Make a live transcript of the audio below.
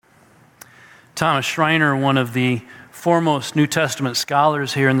Thomas Schreiner, one of the foremost New Testament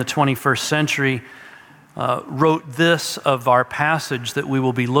scholars here in the 21st century, wrote this of our passage that we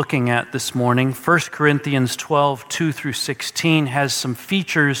will be looking at this morning. 1 Corinthians 12, 2 through 16 has some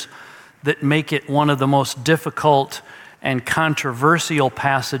features that make it one of the most difficult and controversial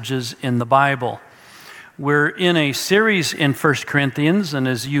passages in the Bible. We're in a series in 1 Corinthians, and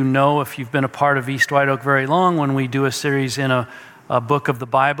as you know, if you've been a part of East White Oak very long, when we do a series in a book of the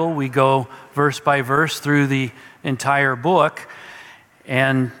Bible, we go verse by verse through the entire book,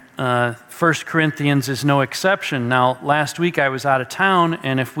 and 1 Corinthians is no exception. Now, last week I was out of town,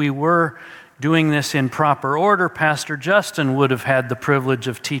 and if we were doing this in proper order, Pastor Justin would have had the privilege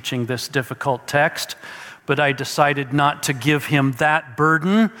of teaching this difficult text, but I decided not to give him that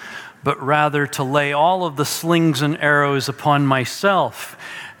burden, but rather to lay all of the slings and arrows upon myself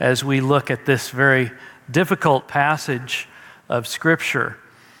as we look at this very difficult passage of Scripture.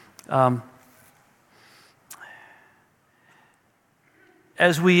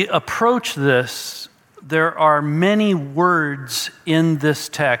 As we approach this, there are many words in this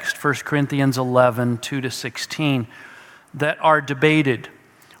text, 1 Corinthians 11, 2 to 16, that are debated.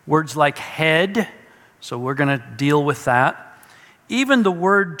 Words like head, so we're going to deal with that. Even the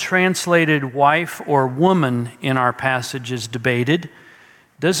word translated wife or woman in our passage is debated.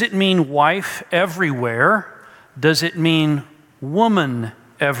 Does it mean wife everywhere? Does it mean woman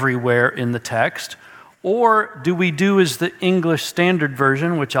everywhere in the text? Or do we do as the English Standard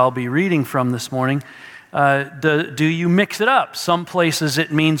Version, which I'll be reading from this morning, do you mix it up? Some places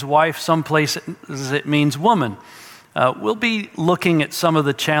it means wife, some places it means woman. We'll be looking at some of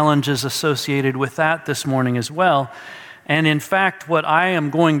the challenges associated with that this morning as well. And in fact, what I am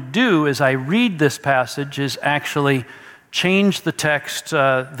going to do as I read this passage is actually change the text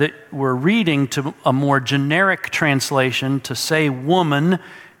that we're reading to a more generic translation to say woman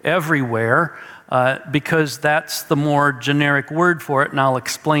everywhere, because that's the more generic word for it, and I'll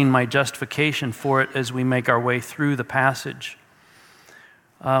explain my justification for it as we make our way through the passage.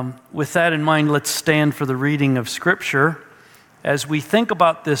 With that in mind, let's stand for the reading of Scripture as we think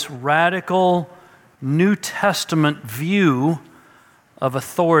about this radical New Testament view of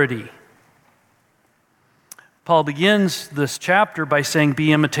authority. Paul begins this chapter by saying,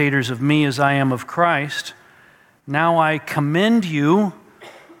 "Be imitators of me as I am of Christ. Now I commend you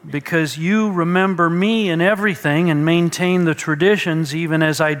because you remember me in everything and maintain the traditions even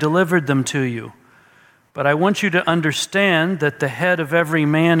as I delivered them to you. But I want you to understand that the head of every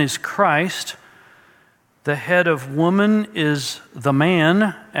man is Christ. The head of woman is the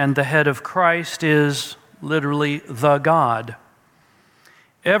man, and the head of Christ is literally the God.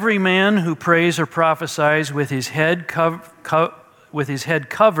 Every man who prays or prophesies with his head covered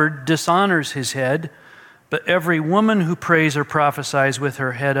dishonors his head, but every woman who prays or prophesies with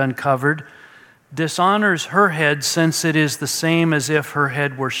her head uncovered dishonors her head, since it is the same as if her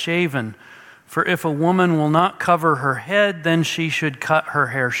head were shaven. For if a woman will not cover her head, then she should cut her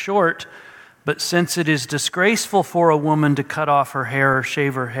hair short. But since it is disgraceful for a woman to cut off her hair or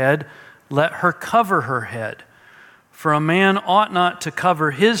shave her head, let her cover her head. For a man ought not to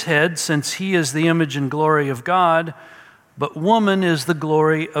cover his head, since he is the image and glory of God, but woman is the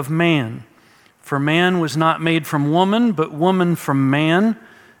glory of man. For man was not made from woman, but woman from man.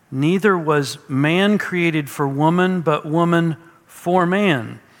 Neither was man created for woman, but woman for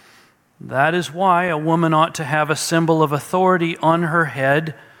man. That is why a woman ought to have a symbol of authority on her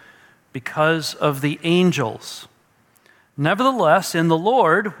head, because of the angels. Nevertheless, in the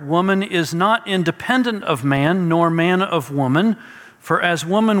Lord, woman is not independent of man, nor man of woman. For as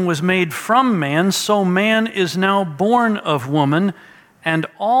woman was made from man, so man is now born of woman, and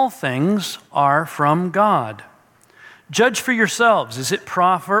all things are from God. Judge for yourselves. Is it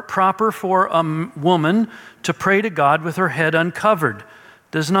proper for a woman to pray to God with her head uncovered?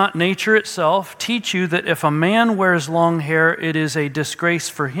 Does not nature itself teach you that if a man wears long hair, it is a disgrace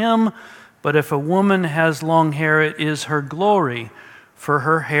for him, but if a woman has long hair, it is her glory, for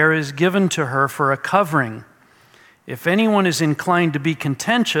her hair is given to her for a covering? If anyone is inclined to be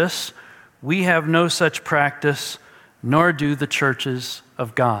contentious, we have no such practice, nor do the churches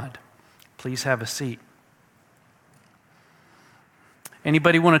of God." Please have a seat.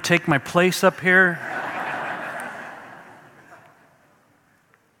 Anybody want to take my place up here?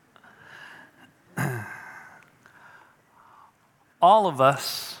 All of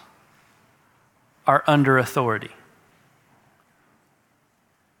us are under authority.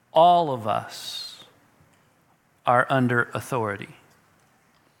 All of us are under authority.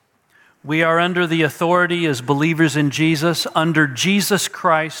 We are under the authority as believers in Jesus. Under Jesus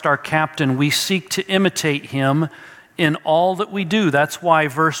Christ, our captain, we seek to imitate him in all that we do. That's why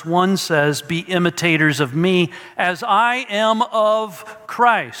verse 1 says, "Be imitators of me as I am of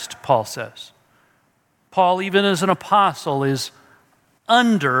Christ," Paul says. Paul, even as an apostle, is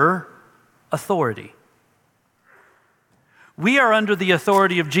under authority. We are under the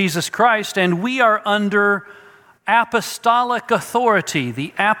authority of Jesus Christ, and we are under apostolic authority,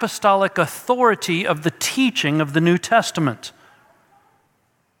 the apostolic authority of the teaching of the New Testament.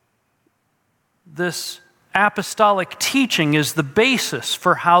 This apostolic teaching is the basis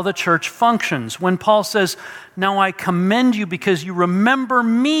for how the church functions. When Paul says, "Now I commend you because you remember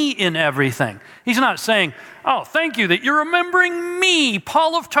me in everything," he's not saying, "Oh, thank you that you're remembering me,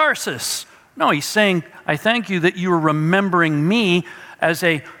 Paul of Tarsus." No, he's saying, "I thank you that you are remembering me as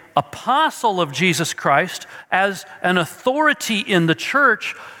an apostle of Jesus Christ, as an authority in the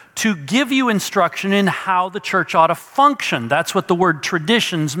church to give you instruction in how the church ought to function." That's what the word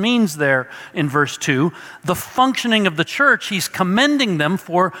traditions means there in verse 2. The functioning of the church, he's commending them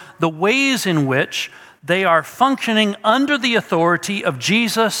for the ways in which they are functioning under the authority of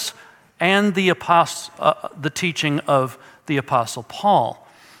Jesus and the teaching of the Apostle Paul.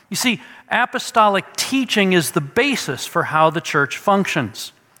 You see, apostolic teaching is the basis for how the church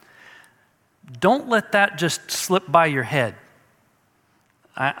functions. Don't let that just slip by your head.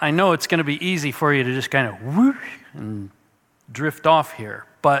 I know it's going to be easy for you to just kind of whoosh and drift off here,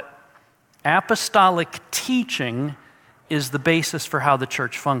 but apostolic teaching is the basis for how the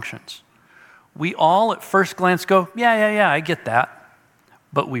church functions. We all at first glance go, yeah, I get that,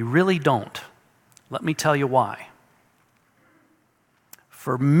 but we really don't. Let me tell you why.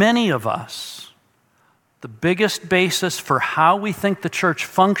 For many of us, the biggest basis for how we think the church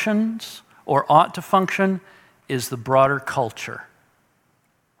functions or ought to function is the broader culture.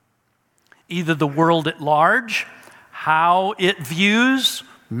 Either the world at large, how it views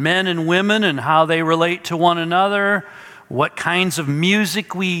men and women and how they relate to one another, what kinds of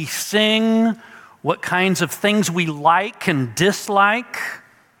music we sing, what kinds of things we like and dislike.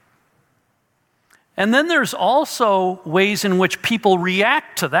 And then there's also ways in which people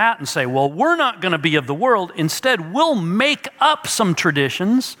react to that and say, well, we're not going to be of the world. Instead, we'll make up some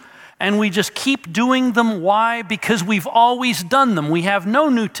traditions and we just keep doing them. Why? Because we've always done them. We have no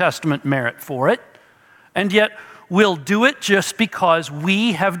New Testament merit for it. And yet we'll do it just because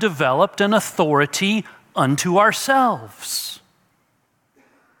we have developed an authority unto ourselves.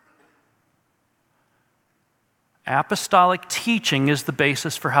 Apostolic teaching is the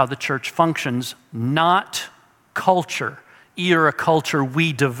basis for how the church functions, not culture, either a culture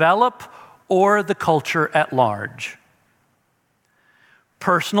we develop or the culture at large.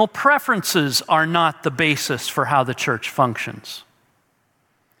 Personal preferences are not the basis for how the church functions.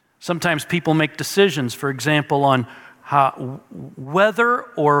 Sometimes people make decisions, for example, on whether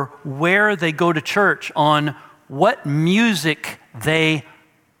or where they go to church, on what music they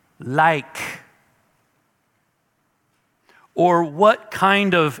like, or what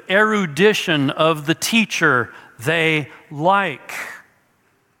kind of erudition of the teacher they like.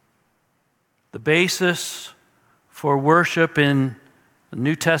 The basis for worship in the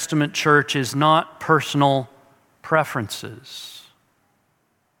New Testament church is not personal preferences.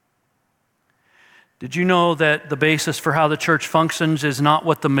 Did you know that the basis for how the church functions is not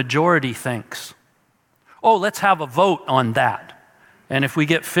what the majority thinks? Oh, let's have a vote on that. And if we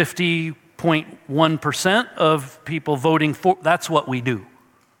get 50.1% of people voting for, that's what we do.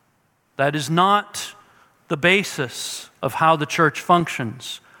 That is not the basis of how the church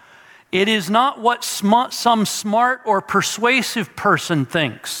functions. It is not what some smart or persuasive person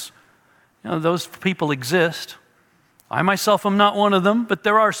thinks. You know, those people exist. I myself am not one of them, but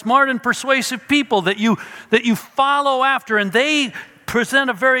there are smart and persuasive people that you follow after, and they present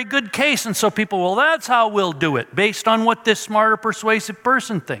a very good case, and so people, well, that's how we'll do it, based on what this smart or persuasive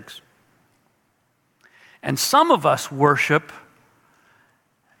person thinks. And some of us worship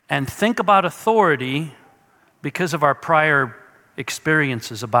and think about authority because of our prior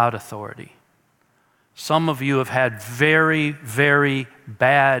experiences about authority. Some of you have had very, very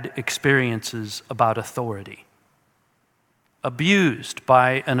bad experiences about authority. Abused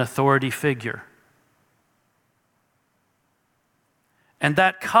by an authority figure. And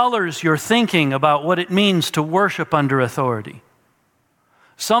that colors your thinking about what it means to worship under authority.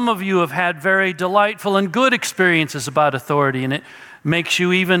 Some of you have had very delightful and good experiences about authority, and it makes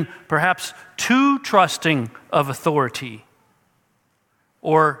you even perhaps too trusting of authority,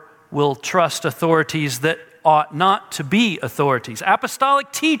 or will trust authorities that ought not to be authorities.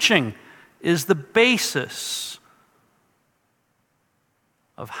 Apostolic teaching is the basis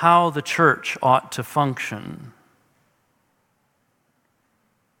of how the church ought to function.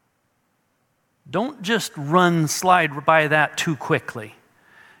 Don't just slide by that too quickly.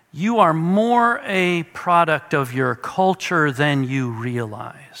 You are more a product of your culture than you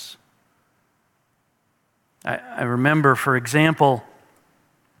realize. I remember, for example,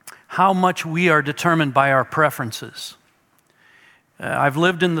 how much we are determined by our preferences. I've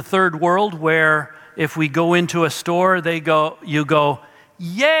lived in the third world where if we go into a store, you go,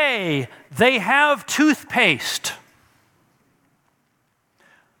 yay, they have toothpaste.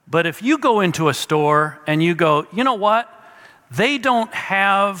 But if you go into a store and you go, you know what? They don't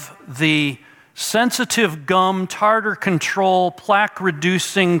have the sensitive gum, tartar control, plaque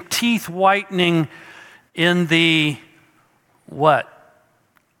reducing, teeth whitening in the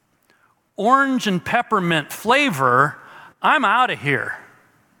orange and peppermint flavor, I'm out of here,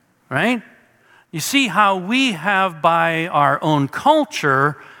 right? You see how we have, by our own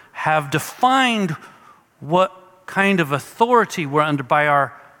culture, have defined what kind of authority we're under by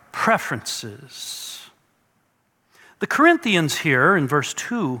our preferences. The Corinthians here in verse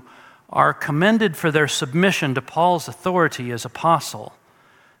 2 are commended for their submission to Paul's authority as apostle.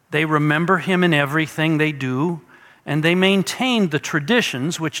 They remember him in everything they do, and they maintain the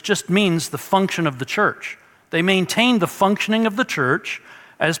traditions, which just means the function of the church. They maintain the functioning of the church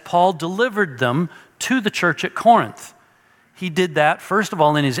as Paul delivered them to the church at Corinth. He did that, first of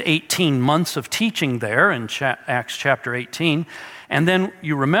all, in his 18 months of teaching there in Acts chapter 18. And then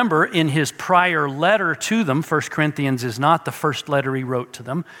you remember in his prior letter to them, 1 Corinthians is not the first letter he wrote to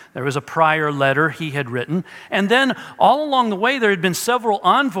them. There was a prior letter he had written. And then all along the way, there had been several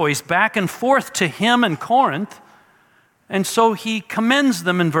envoys back and forth to him and Corinth. And so he commends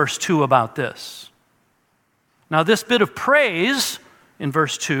them in verse 2 about this. Now, this bit of praise in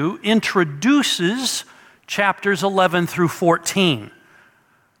verse 2 introduces chapters 11 through 14,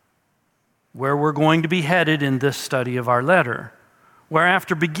 where we're going to be headed in this study of our letter, where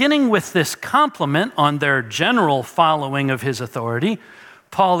after beginning with this compliment on their general following of his authority,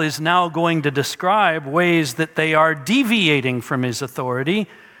 Paul is now going to describe ways that they are deviating from his authority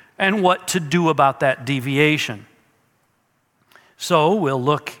and what to do about that deviation. So we'll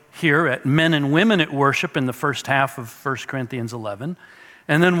look here at men and women at worship in the first half of 1 Corinthians 11.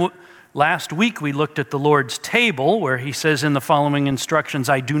 And then last week we looked at the Lord's table, where he says in the following instructions,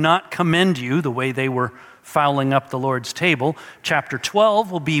 I do not commend you, the way they were fouling up the Lord's table. Chapter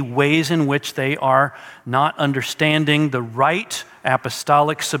 12 will be ways in which they are not understanding the right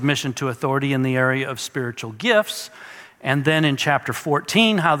apostolic submission to authority in the area of spiritual gifts. And then in chapter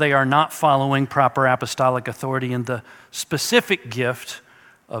 14, how they are not following proper apostolic authority in the specific gift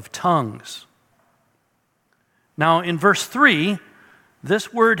of tongues. Now in verse 3,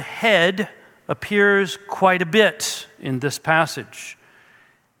 this word head appears quite a bit in this passage.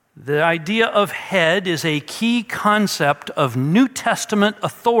 The idea of head is a key concept of New Testament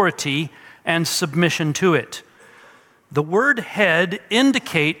authority and submission to it. The word head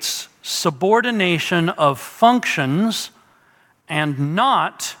indicates subordination of functions and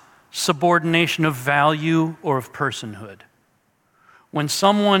not subordination of value or of personhood. When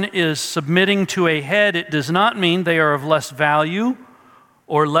someone is submitting to a head, it does not mean they are of less value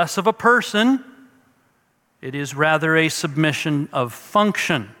or less of a person. It is rather a submission of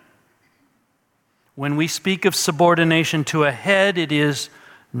function. When we speak of subordination to a head, it is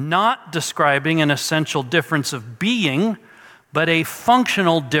not describing an essential difference of being, but a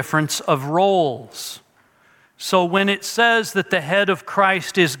functional difference of roles. So when it says that the head of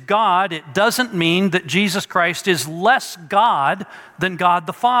Christ is God, it doesn't mean that Jesus Christ is less God than God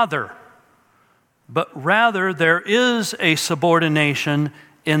the Father. But rather, there is a subordination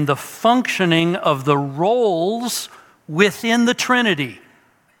in the functioning of the roles within the Trinity.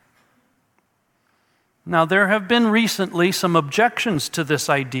 Now, there have been recently some objections to this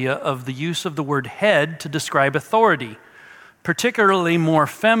idea of the use of the word head to describe authority. Particularly more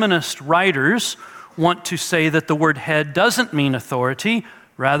feminist writers want to say that the word head doesn't mean authority,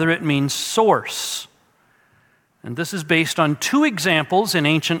 rather it means source. And this is based on two examples in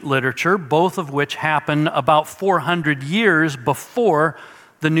ancient literature, both of which happen about 400 years before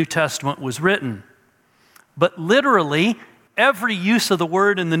the New Testament was written. But literally, every use of the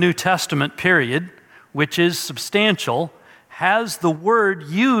word in the New Testament period, which is substantial, has the word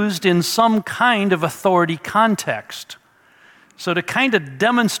used in some kind of authority context. So to kind of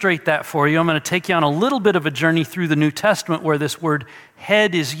demonstrate that for you, I'm going to take you on a little bit of a journey through the New Testament where this word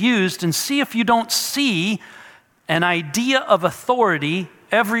head is used and see if you don't see an idea of authority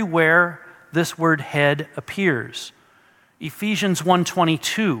everywhere this word head appears. Ephesians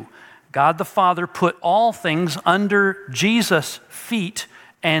 1:22, God the Father put all things under Jesus' feet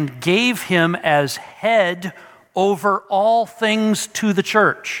and gave him as head over all things to the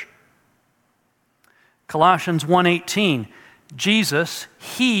church. Colossians 1:18, Jesus,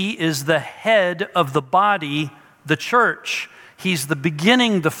 he is the head of the body, the church. He's the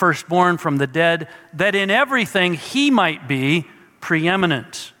beginning, the firstborn from the dead, that in everything he might be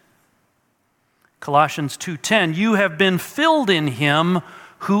preeminent. Colossians 2:10, you have been filled in him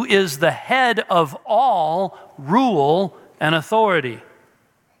who is the head of all rule and authority.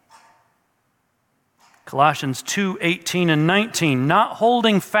 Colossians 2:18 and 19, not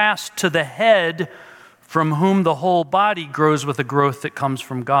holding fast to the head from whom the whole body grows with a growth that comes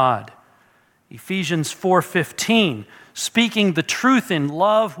from God. Ephesians 4:15, speaking the truth in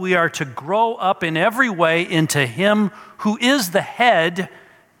love, we are to grow up in every way into him who is the head,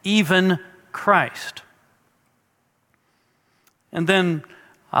 even Christ. And then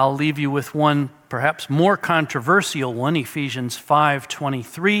I'll leave you with one perhaps more controversial one, Ephesians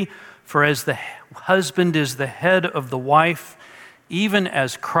 5:23, for as the husband is the head of the wife, even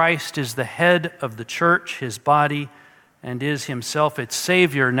as Christ is the head of the church, his body, and is himself its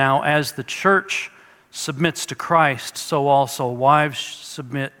Savior. Now, as the church submits to Christ, so also wives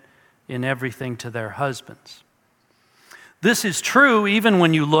submit in everything to their husbands. This is true even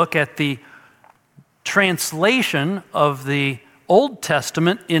when you look at the translation of the Old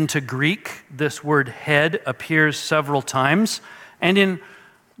Testament into Greek. This word head appears several times, and in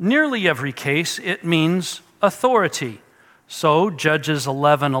nearly every case it means authority. So, Judges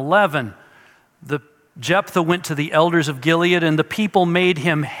 11:11, Jephthah went to the elders of Gilead, and the people made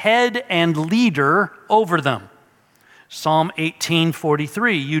him head and leader over them. Psalm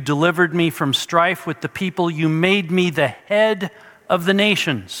 18:43, you delivered me from strife with the people, you made me the head of the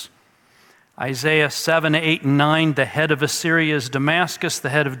nations. Isaiah 7:8 and 9, the head of Assyria is Damascus, the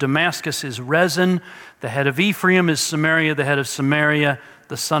head of Damascus is Rezin, the head of Ephraim is Samaria, the head of Samaria,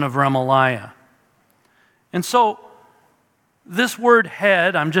 the son of Remaliah. And so, this word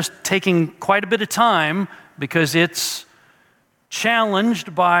head, I'm just taking quite a bit of time because it's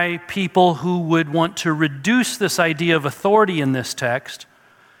challenged by people who would want to reduce this idea of authority in this text.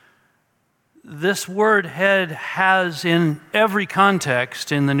 This word head has in every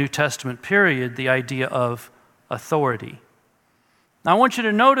context in the New Testament period the idea of authority. Now I want you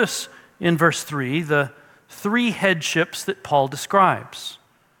to notice in verse 3 the three headships that Paul describes.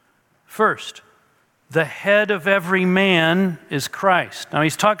 First, the head of every man is Christ. Now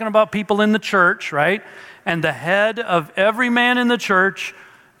he's talking about people in the church, right? And the head of every man in the church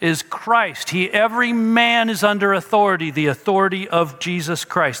is Christ. Every man is under authority, the authority of Jesus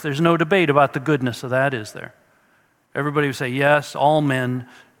Christ. There's no debate about the goodness of that, is there? Everybody would say, yes, all men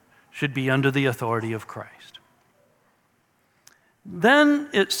should be under the authority of Christ. Then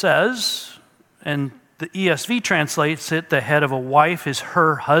it says, and the ESV translates it, the head of a wife is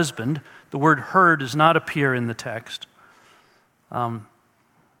her husband. The word her does not appear in the text. And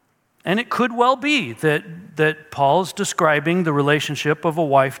it could well be that Paul's describing the relationship of a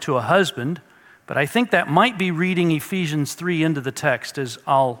wife to a husband, but I think that might be reading Ephesians 3 into the text, as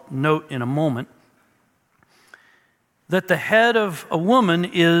I'll note in a moment, that the head of a woman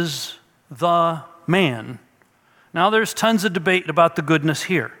is the man. Now there's tons of debate about the goodness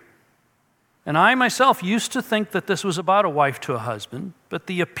here. And I myself used to think that this was about a wife to a husband, but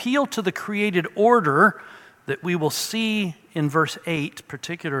the appeal to the created order that we will see in verse 8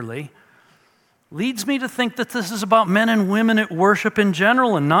 particularly leads me to think that this is about men and women at worship in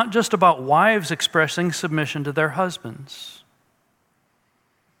general and not just about wives expressing submission to their husbands.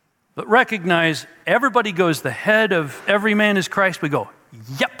 But recognize everybody goes, the head of every man is Christ. We go,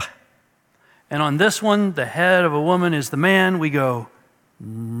 yep. And on this one, the head of a woman is the man. We go,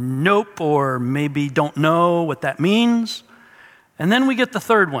 nope, or maybe don't know what that means. And then we get the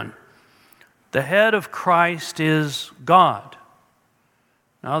third one. The head of Christ is God.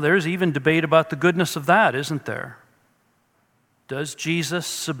 Now, there's even debate about the goodness of that, isn't there? Does Jesus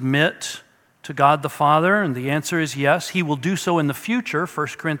submit to God the Father? And the answer is yes. He will do so in the future,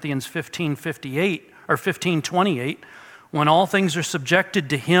 1 Corinthians 15:28. When all things are subjected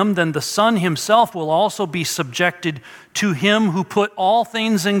to him, then the Son himself will also be subjected to him who put all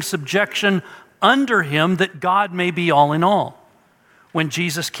things in subjection under him, that God may be all in all. When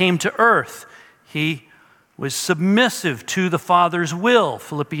Jesus came to earth, he was submissive to the Father's will,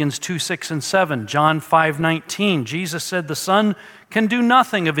 Philippians 2:6 and 7, John 5:19. Jesus said the Son can do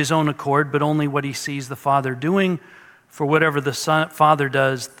nothing of his own accord, but only what he sees the Father doing. For whatever the Father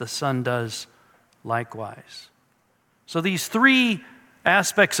does, the Son does likewise. So these three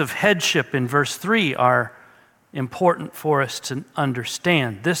aspects of headship in verse 3 are important for us to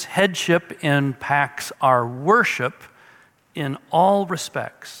understand. This headship impacts our worship in all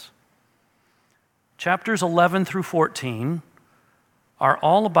respects. Chapters 11 through 14 are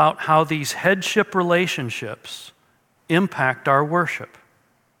all about how these headship relationships impact our worship.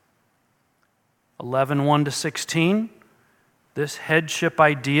 11:1-16, this headship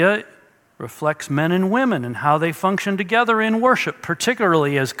idea reflects men and women and how they function together in worship,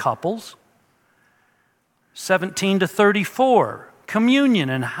 particularly as couples. 17-34, communion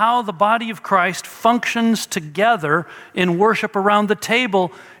and how the body of Christ functions together in worship around the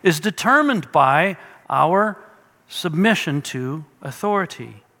table is determined by our submission to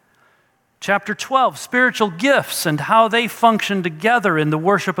authority. Chapter 12, spiritual gifts and how they function together in the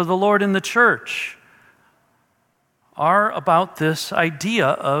worship of the Lord in the church are about this idea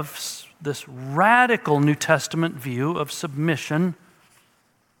of this radical New Testament view of submission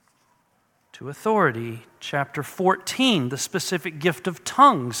to authority. Chapter 14, the specific gift of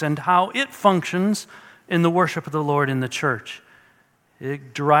tongues and how it functions in the worship of the Lord in the church.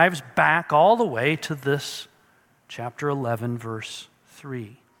 It derives back all the way to this chapter 11, verse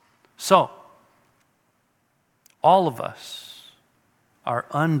 3. So, all of us are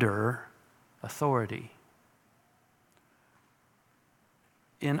under authority.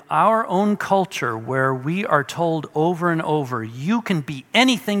 In our own culture, where we are told over and over, you can be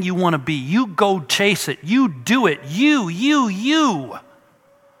anything you want to be, you go chase it, you do it, you.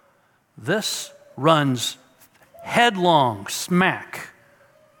 This runs headlong smack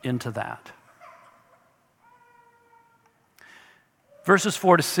into that. Verses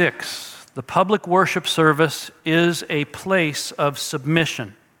 4-6, the public worship service is a place of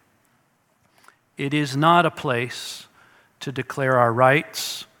submission. It is not a place to declare our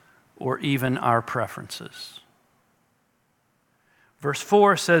rights or even our preferences. Verse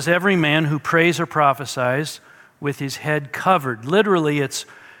 4 says, every man who prays or prophesies with his head covered. Literally, it's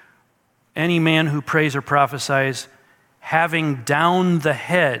any man who prays or prophesies having down the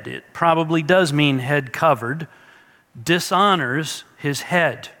head. It probably does mean head covered, dishonors his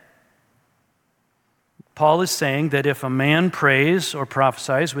head. Paul is saying that if a man prays or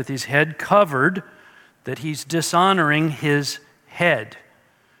prophesies with his head covered, that he's dishonoring his head.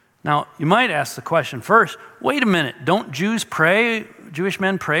 Now, you might ask the question first, wait a minute, don't Jewish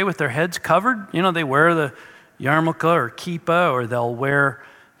men pray with their heads covered? You know, they wear the yarmulke or kippah, or they'll wear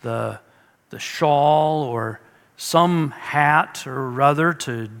the shawl or some hat or other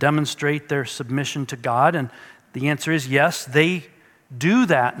to demonstrate their submission to God. And the answer is yes, they do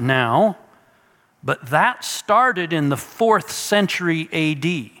that now, but that started in the 4th century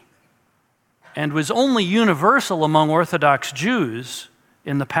AD. And was only universal among Orthodox Jews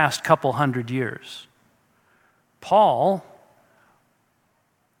in the past couple hundred years. Paul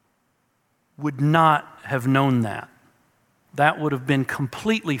would not have known that. That would have been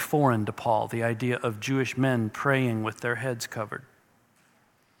completely foreign to Paul, the idea of Jewish men praying with their heads covered.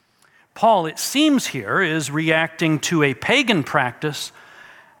 Paul, it seems here, is reacting to a pagan practice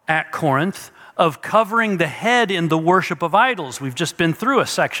at Corinth of covering the head in the worship of idols. We've just been through a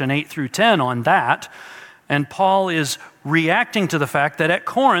section 8-10 on that, and Paul is reacting to the fact that at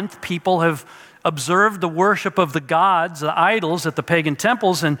Corinth, people have observed the worship of the gods, the idols at the pagan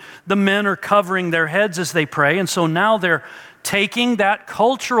temples, and the men are covering their heads as they pray, and so now they're taking that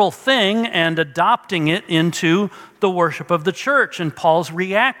cultural thing and adopting it into the worship of the church, and Paul's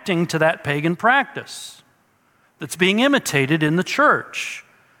reacting to that pagan practice that's being imitated in the church.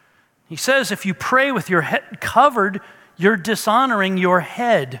 He says, if you pray with your head covered, you're dishonoring your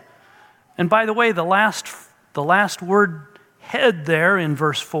head. And by the way, the last word head there in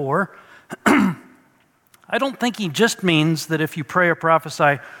verse 4, I don't think he just means that if you pray or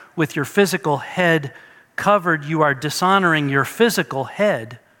prophesy with your physical head covered, you are dishonoring your physical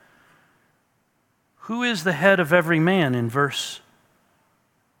head. Who is the head of every man in verse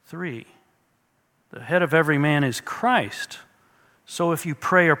 3? The head of every man is Christ. So if you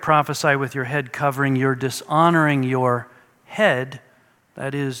pray or prophesy with your head covering, you're dishonoring your head,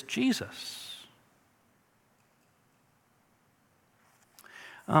 that is Jesus.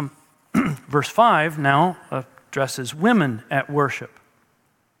 Verse 5 now addresses women at worship.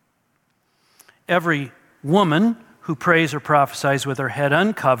 Every woman who prays or prophesies with her head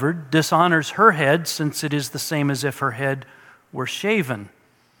uncovered dishonors her head, since it is the same as if her head were shaven.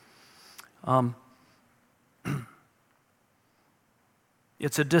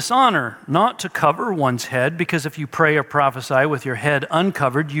 It's a dishonor not to cover one's head, because if you pray or prophesy with your head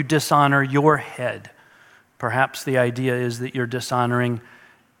uncovered, you dishonor your head. Perhaps the idea is that you're dishonoring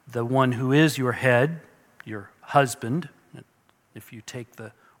the one who is your head, your husband, if you take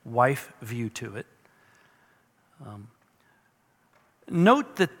the wife view to it.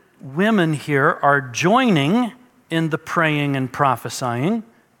 Note that women here are joining in the praying and prophesying.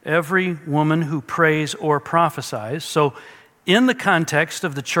 Every woman who prays or prophesies. So in the context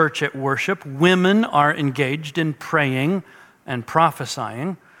of the church at worship, women are engaged in praying and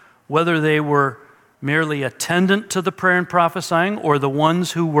prophesying, whether they were merely attendant to the prayer and prophesying or the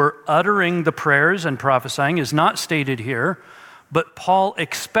ones who were uttering the prayers and prophesying is not stated here, but Paul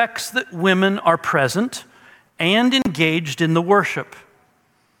expects that women are present and engaged in the worship.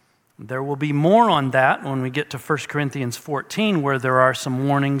 There will be more on that when we get to 1 Corinthians 14, where there are some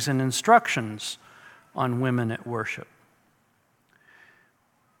warnings and instructions on women at worship.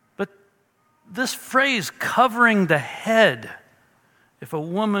 But this phrase, covering the head, if a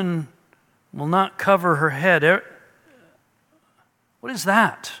woman will not cover her head, what is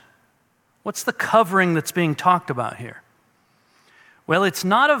that? What's the covering that's being talked about here? Well, it's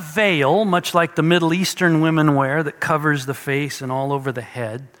not a veil, much like the Middle Eastern women wear, that covers the face and all over the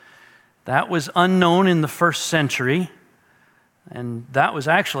head. That was unknown in the first century, and that was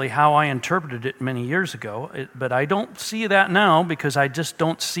actually how I interpreted it many years ago. But I don't see that now because I just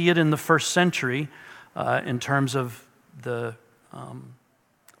don't see it in the first century in terms of the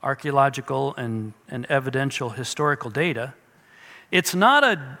archaeological and evidential historical data. It's not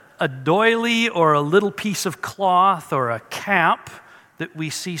a doily or a little piece of cloth or a cap that we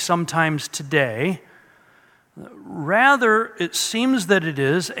see sometimes today. Rather, it seems that it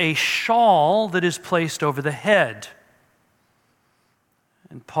is a shawl that is placed over the head.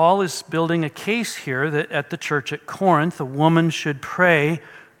 And Paul is building a case here that at the church at Corinth, a woman should pray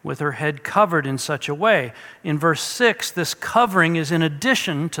with her head covered in such a way. In verse 6, this covering is in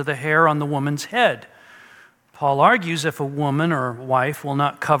addition to the hair on the woman's head. Paul argues if a woman or wife will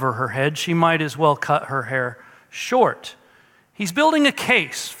not cover her head, she might as well cut her hair short. He's building a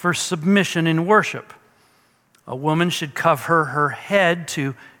case for submission in worship. A woman should cover her head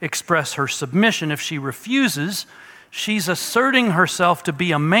to express her submission. If she refuses, she's asserting herself to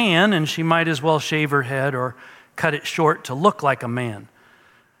be a man, and she might as well shave her head or cut it short to look like a man.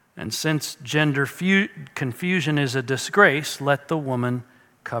 And since gender confusion is a disgrace, let the woman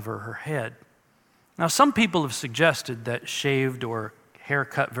cover her head. Now, some people have suggested that shaved or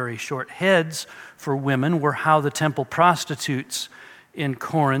haircut very short heads for women were how the temple prostitutes in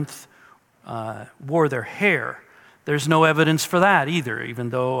Corinth wore their hair. There's no evidence for that either,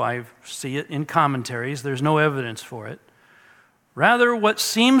 even though I see it in commentaries. There's no evidence for it. Rather, what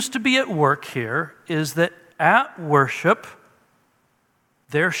seems to be at work here is that at worship,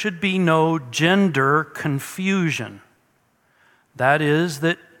 there should be no gender confusion. That is,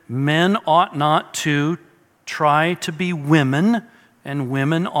 that men ought not to try to be women, and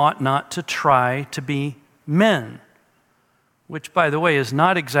women ought not to try to be men, which, by the way, is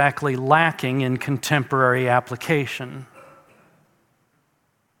not exactly lacking in contemporary application.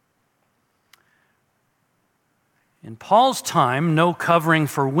 In Paul's time, no covering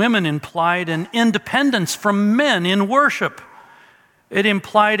for women implied an independence from men in worship. It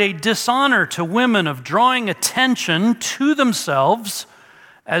implied a dishonor to women of drawing attention to themselves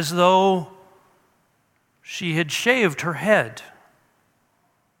as though she had shaved her head.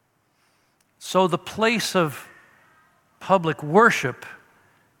 So the place of public worship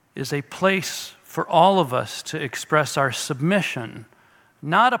is a place for all of us to express our submission,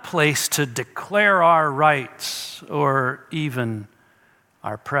 not a place to declare our rights or even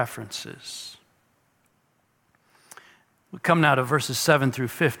our preferences. We come now to verses 7 through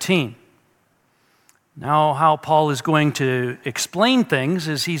 15. Now, how Paul is going to explain things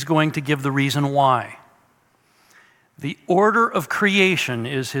is he's going to give the reason why. The order of creation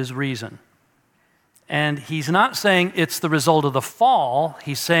is his reason. And he's not saying it's the result of the fall.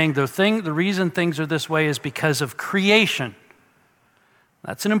 He's saying the reason things are this way is because of creation.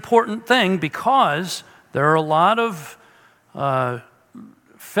 That's an important thing because there are a lot of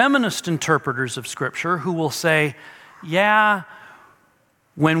feminist interpreters of Scripture who will say, yeah,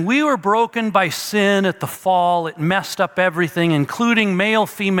 when we were broken by sin at the fall, it messed up everything, including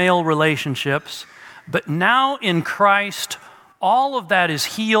male-female relationships. But now in Christ, all of that is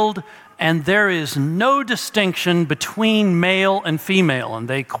healed, and there is no distinction between male and female. And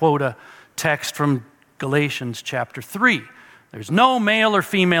they quote a text from Galatians chapter 3. There's no male or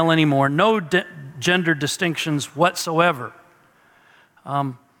female anymore, no gender distinctions whatsoever.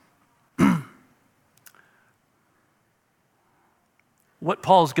 What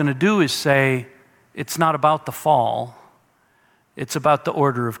Paul's going to do is say, it's not about the fall, it's about the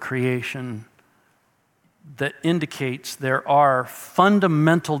order of creation that indicates there are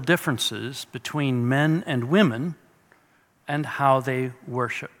fundamental differences between men and women and how they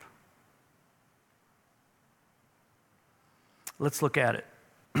worship. Let's look at it.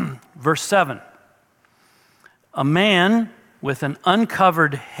 Verse 7. A man with an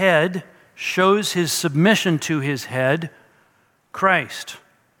uncovered head shows his submission to his head Christ.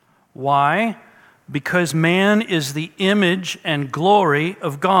 Why? Because man is the image and glory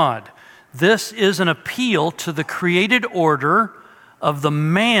of God. This is an appeal to the created order of the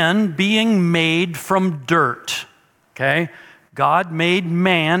man being made from dirt. Okay? God made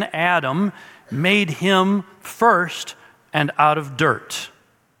man, Adam, made him first and out of dirt.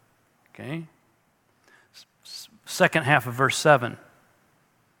 Okay? Second half of verse 7.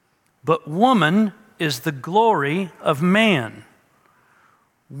 But woman is the glory of man.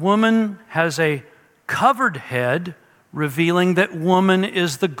 Woman has a covered head, revealing that woman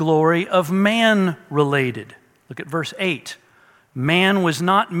is the glory of man related. Look at verse 8. Man was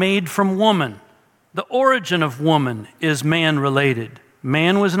not made from woman. The origin of woman is man related.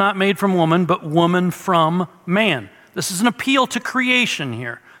 Man was not made from woman, but woman from man. This is an appeal to creation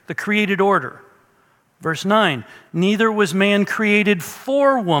here, the created order. Verse 9, neither was man created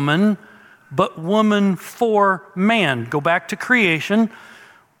for woman, but woman for man. Go back to creation.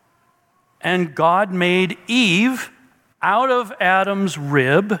 And God made Eve out of Adam's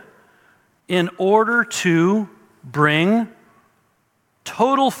rib in order to bring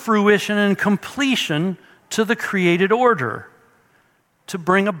total fruition and completion to the created order, to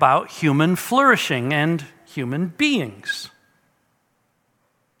bring about human flourishing and human beings.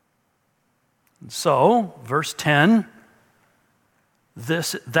 So, verse 10,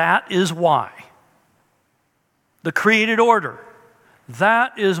 that is why. The created order.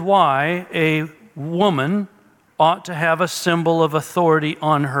 That is why a woman ought to have a symbol of authority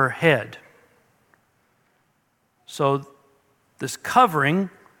on her head. So, this covering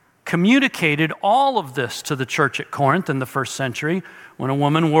communicated all of this to the church at Corinth in the first century. When a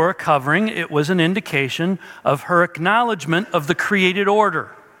woman wore a covering, it was an indication of her acknowledgement of the created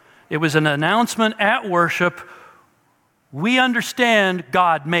order. It was an announcement at worship. We understand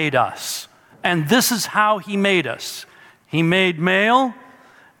God made us, and this is how He made us. He made male,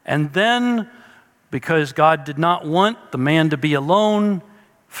 and then, because God did not want the man to be alone,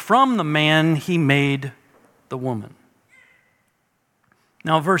 from the man He made the woman.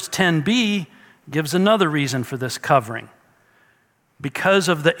 Now, verse 10b gives another reason for this covering. Because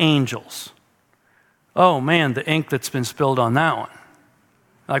of the angels. Oh man, the ink that's been spilled on that one.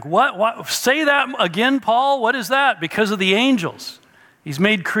 Like, what? Say that again, Paul? What is that? Because of the angels. He's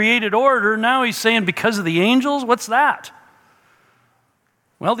made created order. Now he's saying because of the angels? What's that?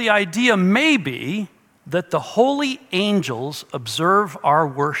 Well, the idea may be that the holy angels observe our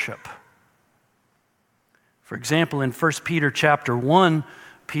worship. For example, in 1 Peter chapter 1,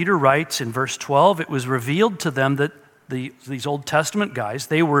 Peter writes in verse 12, it was revealed to them that these Old Testament guys,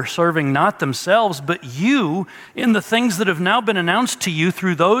 they were serving not themselves, but you in the things that have now been announced to you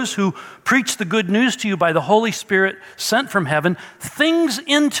through those who preach the good news to you by the Holy Spirit sent from heaven, things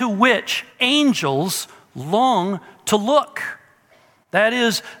into which angels long to look. That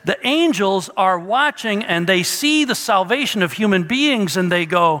is, the angels are watching and they see the salvation of human beings and they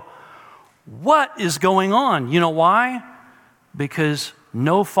go, what is going on? You know why? Because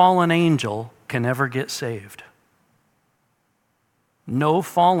no fallen angel can ever get saved. No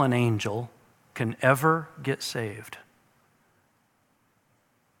fallen angel can ever get saved.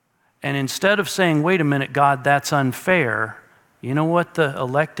 And instead of saying, wait a minute, God, that's unfair, you know what the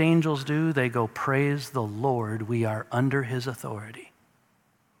elect angels do? They go, praise the Lord, we are under His authority.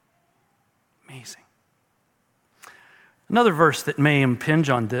 Amazing. Another verse that may impinge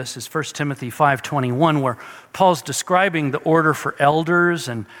on this is 1 Timothy 5:21, where Paul's describing the order for elders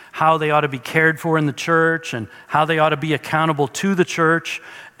and how they ought to be cared for in the church and how they ought to be accountable to the church.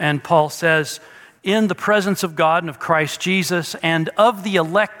 And Paul says, in the presence of God and of Christ Jesus and of the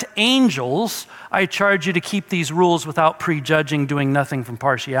elect angels, I charge you to keep these rules without prejudging, doing nothing from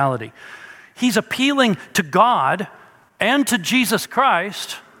partiality. He's appealing to God and to Jesus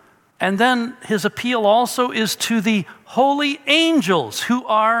Christ. And then his appeal also is to the holy angels who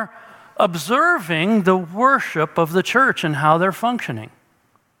are observing the worship of the church and how they're functioning.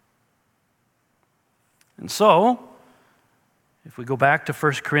 And so, if we go back to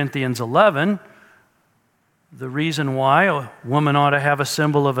 1 Corinthians 11, the reason why a woman ought to have a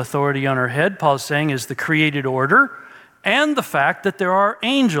symbol of authority on her head, Paul's saying, is the created order and the fact that there are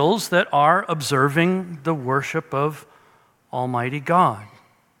angels that are observing the worship of Almighty God.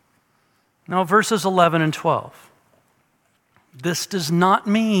 Now, verses 11 and 12. This does not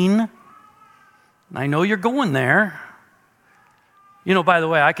mean, and I know you're going there. You know, by the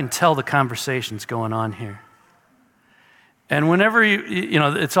way, I can tell the conversation's going on here. And whenever you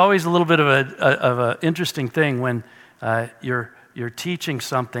know, it's always a little bit of an interesting thing when you're teaching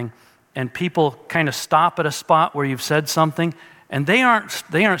something and people kind of stop at a spot where you've said something and they aren't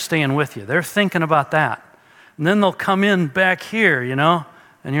staying with you. They're thinking about that. And then they'll come in back here,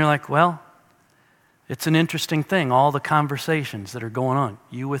 and you're like, well, it's an interesting thing, all the conversations that are going on.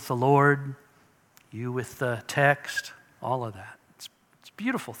 You with the Lord, you with the text, all of that. It's a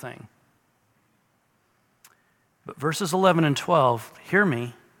beautiful thing. But verses 11 and 12, hear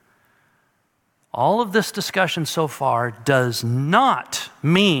me. All of this discussion so far does not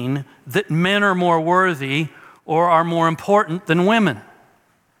mean that men are more worthy or are more important than women.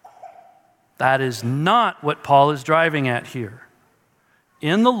 That is not what Paul is driving at here.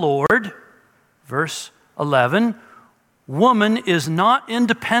 In the Lord, verse 11, woman is not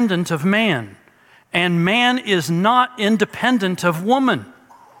independent of man, and man is not independent of woman.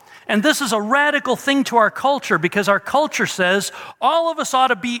 And this is a radical thing to our culture, because our culture says all of us ought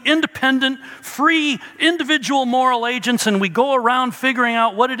to be independent, free, individual moral agents, and we go around figuring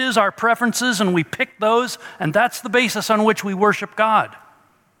out what it is, our preferences, and we pick those, and that's the basis on which we worship God.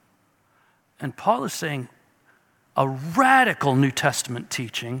 And Paul is saying a radical New Testament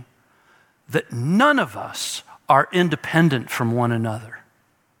teaching that none of us are independent from one another.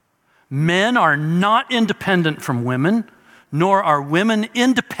 Men are not independent from women, nor are women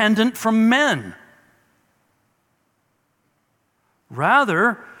independent from men.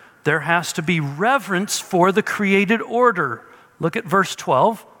 Rather, there has to be reverence for the created order. Look at verse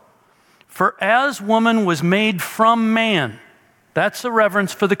 12. For as woman was made from man, that's the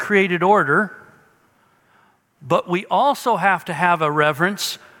reverence for the created order, but we also have to have a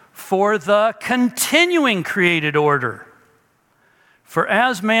reverence for the continuing created order. For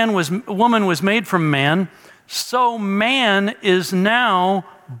as woman was made from man, so man is now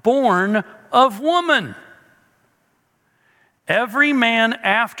born of woman. Every man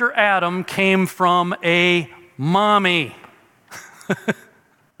after Adam came from a mommy.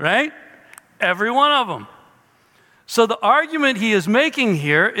 Right? Every one of them. So the argument he is making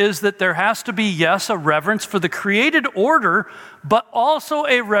here is that there has to be, yes, a reverence for the created order, but also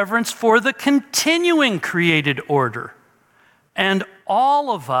a reverence for the continuing created order. And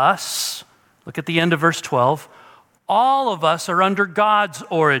all of us, look at the end of verse 12, all of us are under God's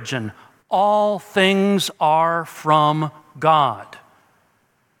origin. All things are from God.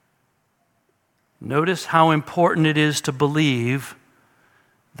 Notice how important it is to believe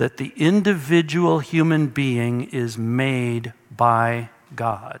that the individual human being is made by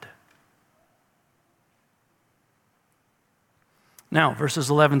God. Now, verses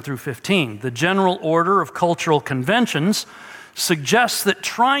 11 through 15, the general order of cultural conventions suggests that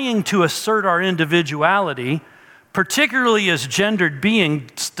trying to assert our individuality, particularly as gendered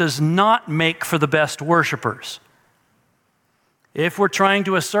beings, does not make for the best worshipers. If we're trying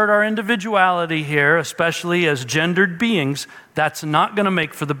to assert our individuality here, especially as gendered beings, that's not going to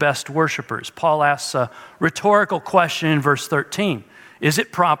make for the best worshipers. Paul asks a rhetorical question in verse 13. Is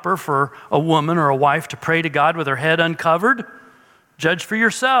it proper for a woman or a wife to pray to God with her head uncovered? Judge for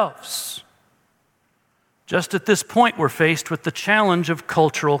yourselves. Just at this point, we're faced with the challenge of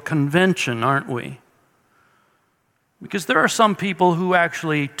cultural convention, aren't we? Because there are some people who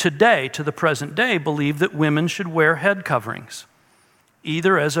actually today, to the present day, believe that women should wear head coverings,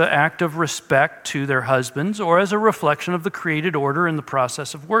 either as an act of respect to their husbands or as a reflection of the created order in the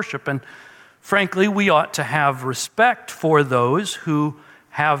process of worship. And frankly, we ought to have respect for those who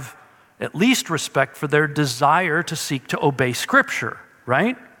have at least respect for their desire to seek to obey Scripture,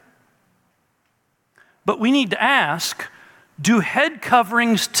 right? But we need to ask, do head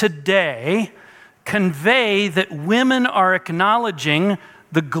coverings today convey that women are acknowledging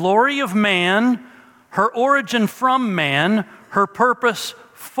the glory of man, her origin from man, her purpose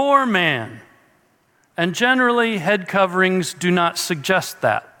for man? And generally, head coverings do not suggest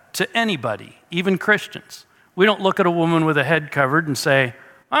that to anybody, even Christians. We don't look at a woman with a head covered and say,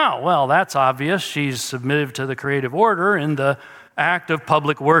 oh, well, that's obvious. She's submitted to the creative order in the act of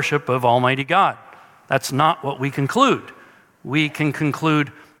public worship of Almighty God. That's not what we conclude. We can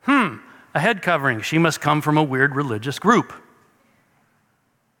conclude, a head covering. She must come from a weird religious group.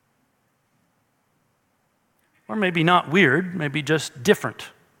 Or maybe not weird, maybe just different,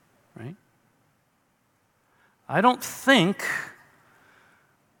 right? I don't think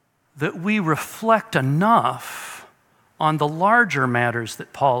that we reflect enough on the larger matters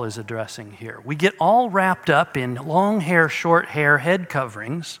that Paul is addressing here. We get all wrapped up in long hair, short hair, head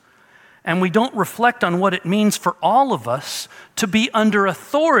coverings, and we don't reflect on what it means for all of us to be under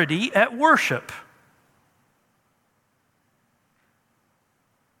authority at worship.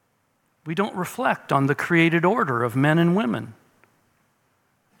 We don't reflect on the created order of men and women.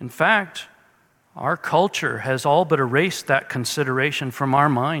 In fact, our culture has all but erased that consideration from our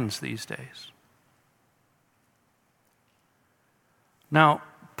minds these days. Now,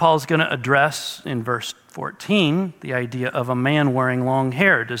 Paul's going to address in verse 14 the idea of a man wearing long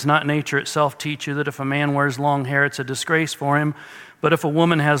hair. Does not nature itself teach you that if a man wears long hair, it's a disgrace for him? But if a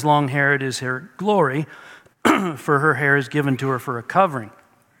woman has long hair, it is her glory, for her hair is given to her for a covering.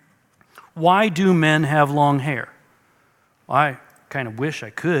 Why do men have long hair? Well, I kind of wish I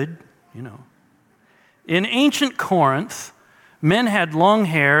could, In ancient Corinth, men had long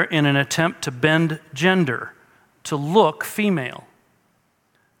hair in an attempt to bend gender, to look female.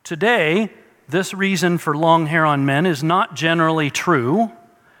 Today, this reason for long hair on men is not generally true,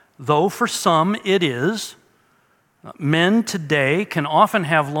 though for some it is. Men today can often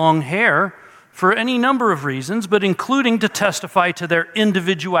have long hair for any number of reasons, but including to testify to their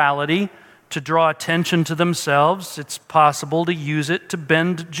individuality, to draw attention to themselves. It's possible to use it to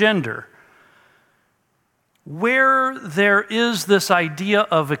bend gender. Where there is this idea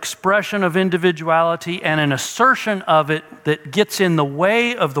of expression of individuality and an assertion of it that gets in the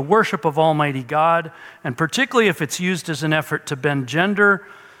way of the worship of Almighty God, and particularly if it's used as an effort to bend gender,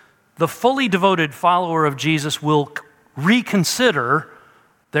 the fully devoted follower of Jesus will reconsider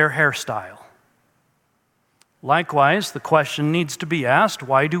their hairstyle. Likewise, the question needs to be asked,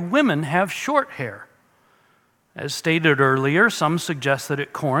 why do women have short hair? As stated earlier, some suggest that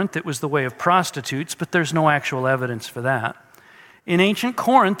at Corinth it was the way of prostitutes, but there's no actual evidence for that. In ancient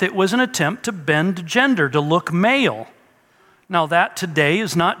Corinth, it was an attempt to bend gender, to look male. Now that today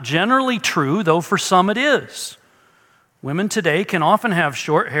is not generally true, though for some it is. Women today can often have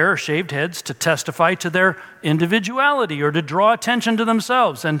short hair or shaved heads to testify to their individuality or to draw attention to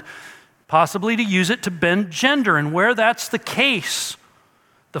themselves and possibly to use it to bend gender. And where that's the case,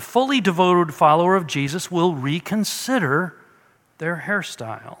 the fully devoted follower of Jesus will reconsider their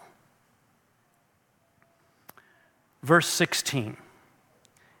hairstyle. Verse 16,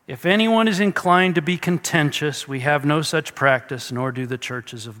 if anyone is inclined to be contentious, we have no such practice, nor do the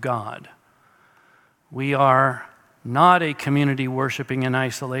churches of God. We are not a community worshiping in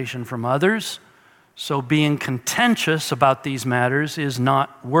isolation from others, so being contentious about these matters is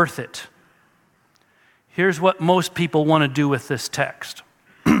not worth it. Here's what most people want to do with this text.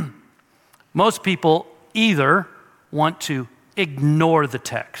 Most people either want to ignore the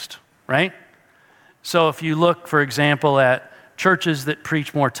text, right? So if you look, for example, at churches that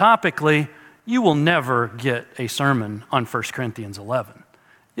preach more topically, you will never get a sermon on 1 Corinthians 11.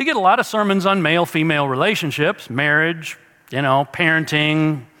 You get a lot of sermons on male-female relationships, marriage,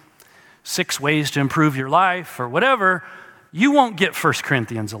 parenting, 6 ways to improve your life, or whatever. You won't get 1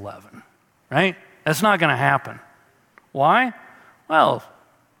 Corinthians 11, right? That's not going to happen. Why? Well,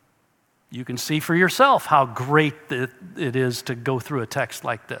 you can see for yourself how great it is to go through a text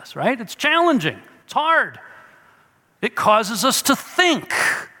like this, right? It's challenging. It's hard. It causes us to think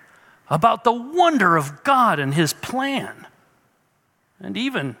about the wonder of God and His plan, and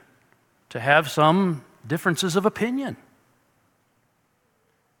even to have some differences of opinion.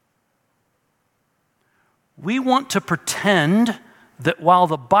 We want to pretend that while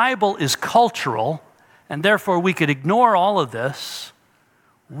the Bible is cultural, and therefore we could ignore all of this,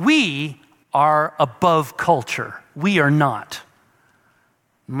 we are above culture. We are not.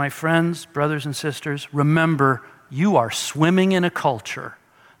 My friends, brothers and sisters, remember, you are swimming in a culture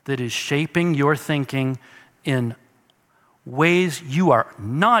that is shaping your thinking in ways you are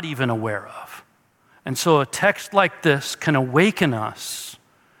not even aware of. And so a text like this can awaken us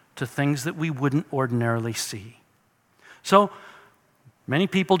to things that we wouldn't ordinarily see. So many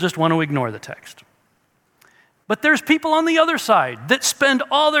people just want to ignore the text. But there's people on the other side that spend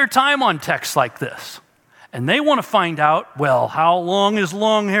all their time on texts like this. And they want to find out, well, how long is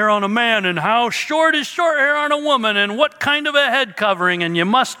long hair on a man, and how short is short hair on a woman, and what kind of a head covering, and you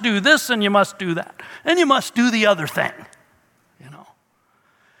must do this, and you must do that, and you must do the other thing.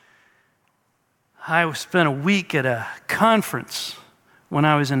 I spent a week at a conference when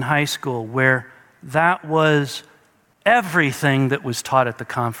I was in high school where that was everything that was taught at the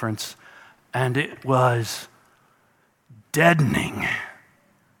conference, and it was deadening.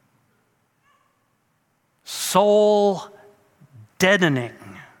 Soul deadening.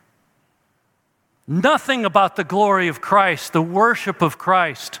 Nothing about the glory of Christ, the worship of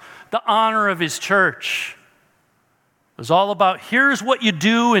Christ, the honor of His church. It was all about here's what you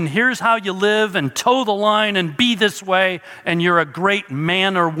do and here's how you live and toe the line and be this way and you're a great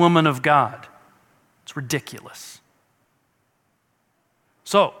man or woman of God. It's ridiculous.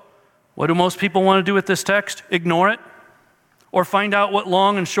 So, what do most people want to do with this text? Ignore it? Or find out what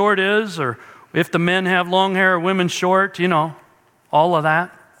long and short is, or if the men have long hair or women short, all of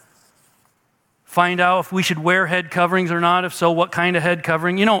that. Find out if we should wear head coverings or not. If so, what kind of head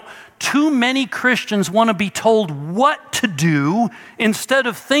covering? You know, too many Christians want to be told what to do instead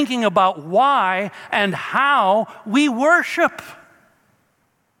of thinking about why and how we worship.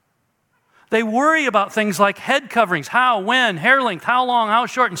 They worry about things like head coverings, how, when, hair length, how long, how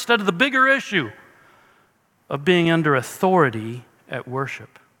short, instead of the bigger issue of being under authority at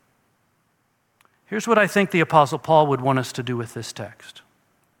worship. Here's what I think the Apostle Paul would want us to do with this text.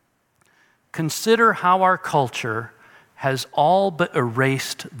 Consider how our culture has all but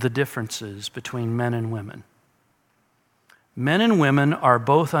erased the differences between men and women. Men and women are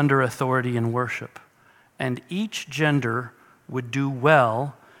both under authority in worship, and each gender would do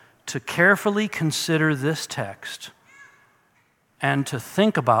well to carefully consider this text and to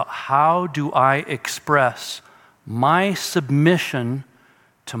think about, how do I express my submission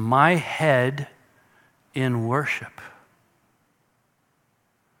to my head in worship?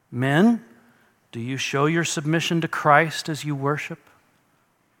 Men, do you show your submission to Christ as you worship?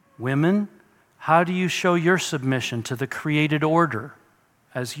 Women, how do you show your submission to the created order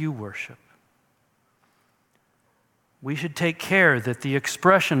as you worship? We should take care that the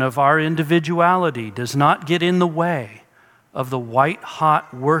expression of our individuality does not get in the way of the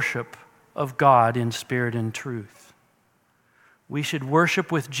white-hot worship of God in spirit and truth. We should worship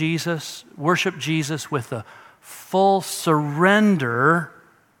Jesus with a full surrender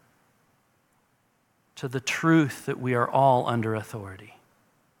to the truth that we are all under authority.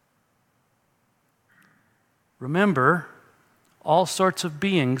 Remember, all sorts of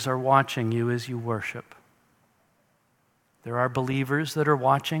beings are watching you as you worship. There are believers that are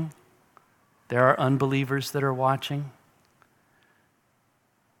watching. There are unbelievers that are watching.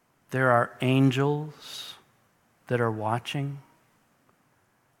 There are angels that are watching.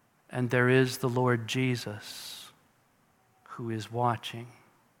 And there is the Lord Jesus who is watching.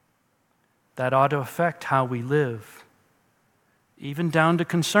 That ought to affect how we live, even down to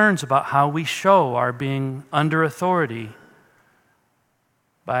concerns about how we show our being under authority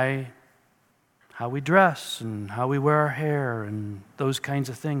by how we dress and how we wear our hair and those kinds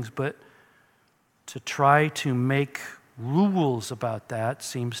of things. But to try to make rules about that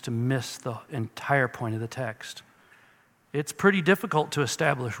seems to miss the entire point of the text. It's pretty difficult to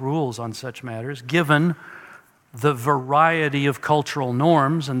establish rules on such matters, given the variety of cultural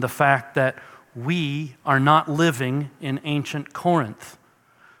norms and the fact that we are not living in ancient Corinth.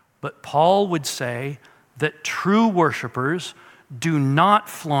 But Paul would say that true worshipers do not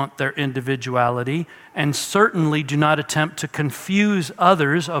flaunt their individuality and certainly do not attempt to confuse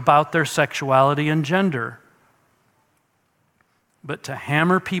others about their sexuality and gender. But to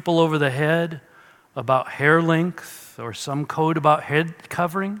hammer people over the head about hair length or some code about head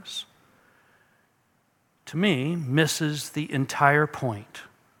coverings, to me, misses the entire point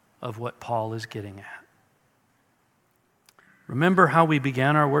of what Paul is getting at. Remember how we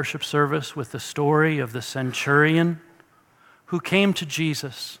began our worship service with the story of the centurion who came to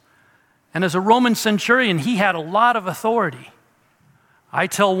Jesus. And as a Roman centurion, he had a lot of authority. I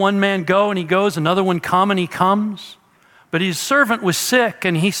tell one man go and he goes, another one come and he comes. But his servant was sick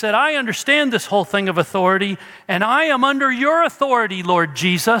and he said, I understand this whole thing of authority and I am under your authority, Lord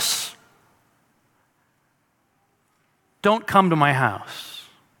Jesus. Don't come to my house.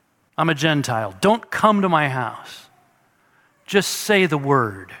 I'm a Gentile. Don't come to my house. Just say the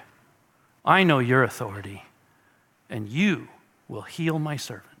word. I know your authority and you will heal my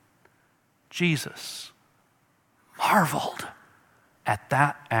servant. Jesus marveled at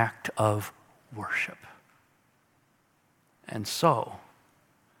that act of worship. And so,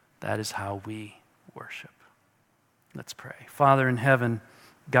 that is how we worship. Let's pray. Father in heaven,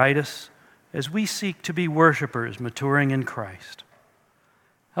 guide us as we seek to be worshipers maturing in Christ.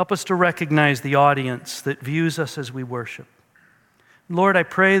 Help us to recognize the audience that views us as we worship. Lord, I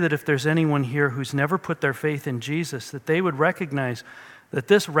pray that if there's anyone here who's never put their faith in Jesus, that they would recognize that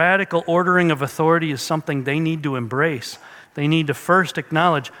this radical ordering of authority is something they need to embrace. They need to first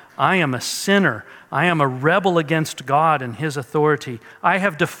acknowledge, I am a sinner. I am a rebel against God and His authority. I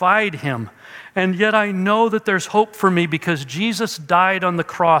have defied Him. And yet I know that there's hope for me because Jesus died on the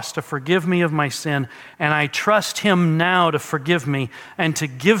cross to forgive me of my sin. And I trust Him now to forgive me and to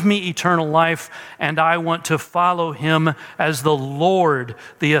give me eternal life. And I want to follow Him as the Lord,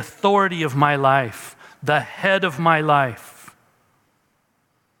 the authority of my life, the head of my life.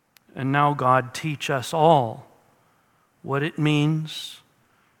 And now, God, teach us all what it means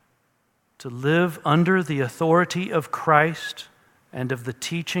to live under the authority of Christ and of the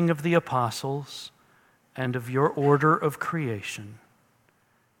teaching of the apostles and of your order of creation.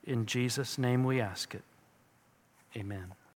 In Jesus' name we ask it. Amen.